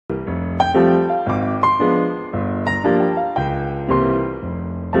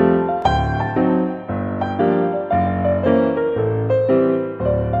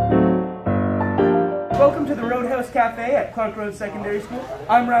Welcome to the Roadhouse Cafe at Clarke Road Secondary School.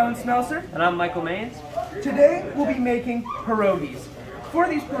 I'm Rylan Smelser. And I'm Michael Maines. Today we'll be making pierogies. For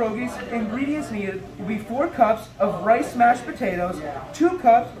these pierogies, ingredients needed will be 4 cups of rice mashed potatoes, 2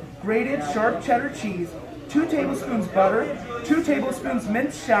 cups grated sharp cheddar cheese, 2 tablespoons butter, 2 tablespoons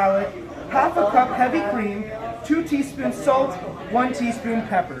minced shallot, half a cup heavy cream, 2 teaspoons salt, 1 teaspoon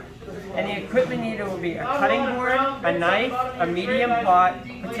pepper. And the equipment needed will be a cutting board, a knife, a medium pot,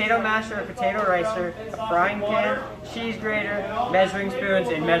 potato masher, a potato ricer, a frying pan, cheese grater, measuring spoons,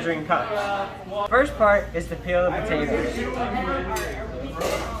 and measuring cups. First part is to peel the potatoes.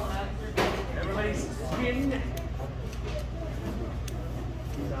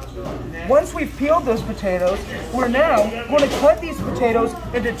 Once we've peeled those potatoes, we're now going to cut these potatoes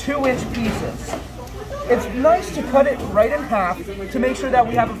into 2-inch pieces. It's nice to cut it right in half to make sure that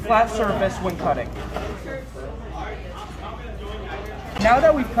we have a flat surface when cutting. Now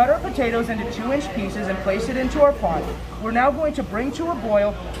that we've cut our potatoes into 2-inch pieces and placed it into our pot, we're now going to bring to a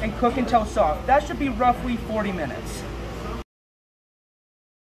boil and cook until soft. That should be roughly 40 minutes.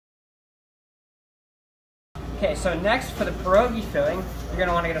 Okay, so next for the pierogi filling, you're going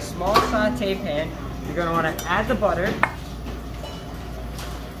to want to get a small sauté pan. You're going to want to add the butter.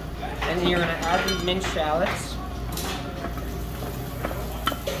 And then you're going to add the minced shallots.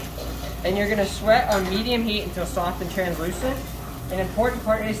 And you're going to sweat on medium heat until soft and translucent. An important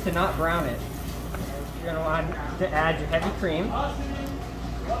part is to not brown it. You're going to want to add your heavy cream,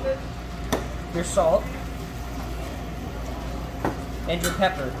 your salt, and your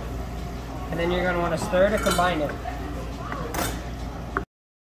pepper. And then you're going to want to stir to combine it.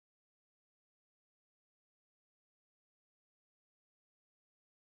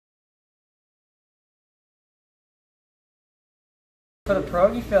 For the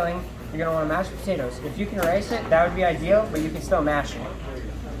pierogi filling, you're going to want to mash potatoes. If you can rice it, that would be ideal, but you can still mash it.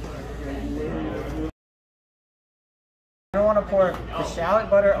 You're going to want to pour the shallot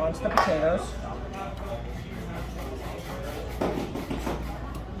butter onto the potatoes.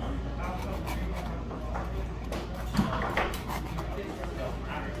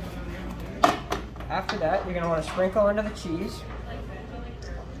 After that, you're going to want to sprinkle under the cheese.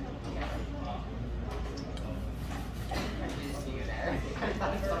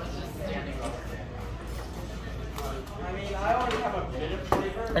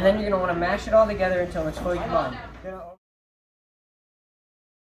 And then you're going to want to mash it all together until it's fully combined.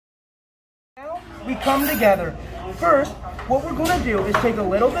 Now we come together. First, what we're going to do is take a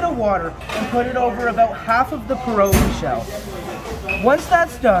little bit of water and put it over about half of the pierogi shell. Once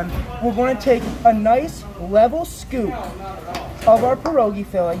that's done, we're going to take a nice level scoop of our pierogi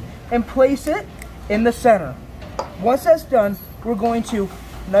filling and place it in the center. Once that's done, we're going to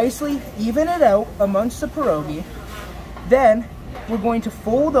nicely even it out amongst the pierogi. Then we're going to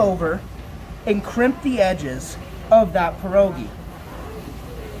fold over and crimp the edges of that pierogi.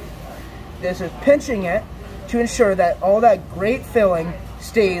 This is pinching it to ensure that all that great filling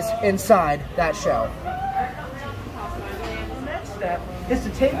stays inside that shell. The next step is to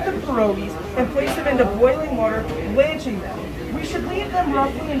take the pierogis and place them into boiling water, blanching them. We should leave them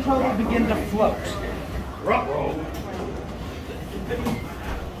roughly until they begin to float.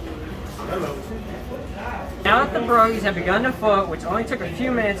 Now that the pierogis have begun to float, which only took a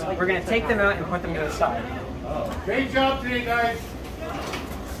few minutes, we're going to take them out and put them to the side. Great job today, guys.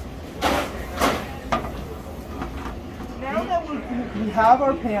 Now that we have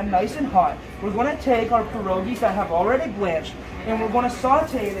our pan nice and hot, we're going to take our pierogis that have already blanched and we're going to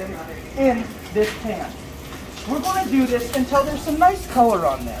saute them in this pan. We're going to do this until there's some nice color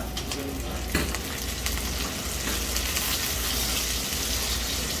on there.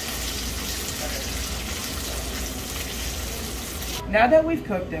 Now that we've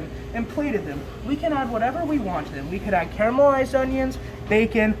cooked them and plated them, we can add whatever we want to them. We could add caramelized onions,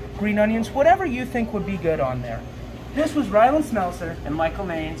 bacon, green onions, whatever you think would be good on there. This was Rylan Smelser And Michael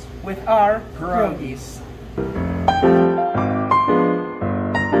Maines with our pierogis.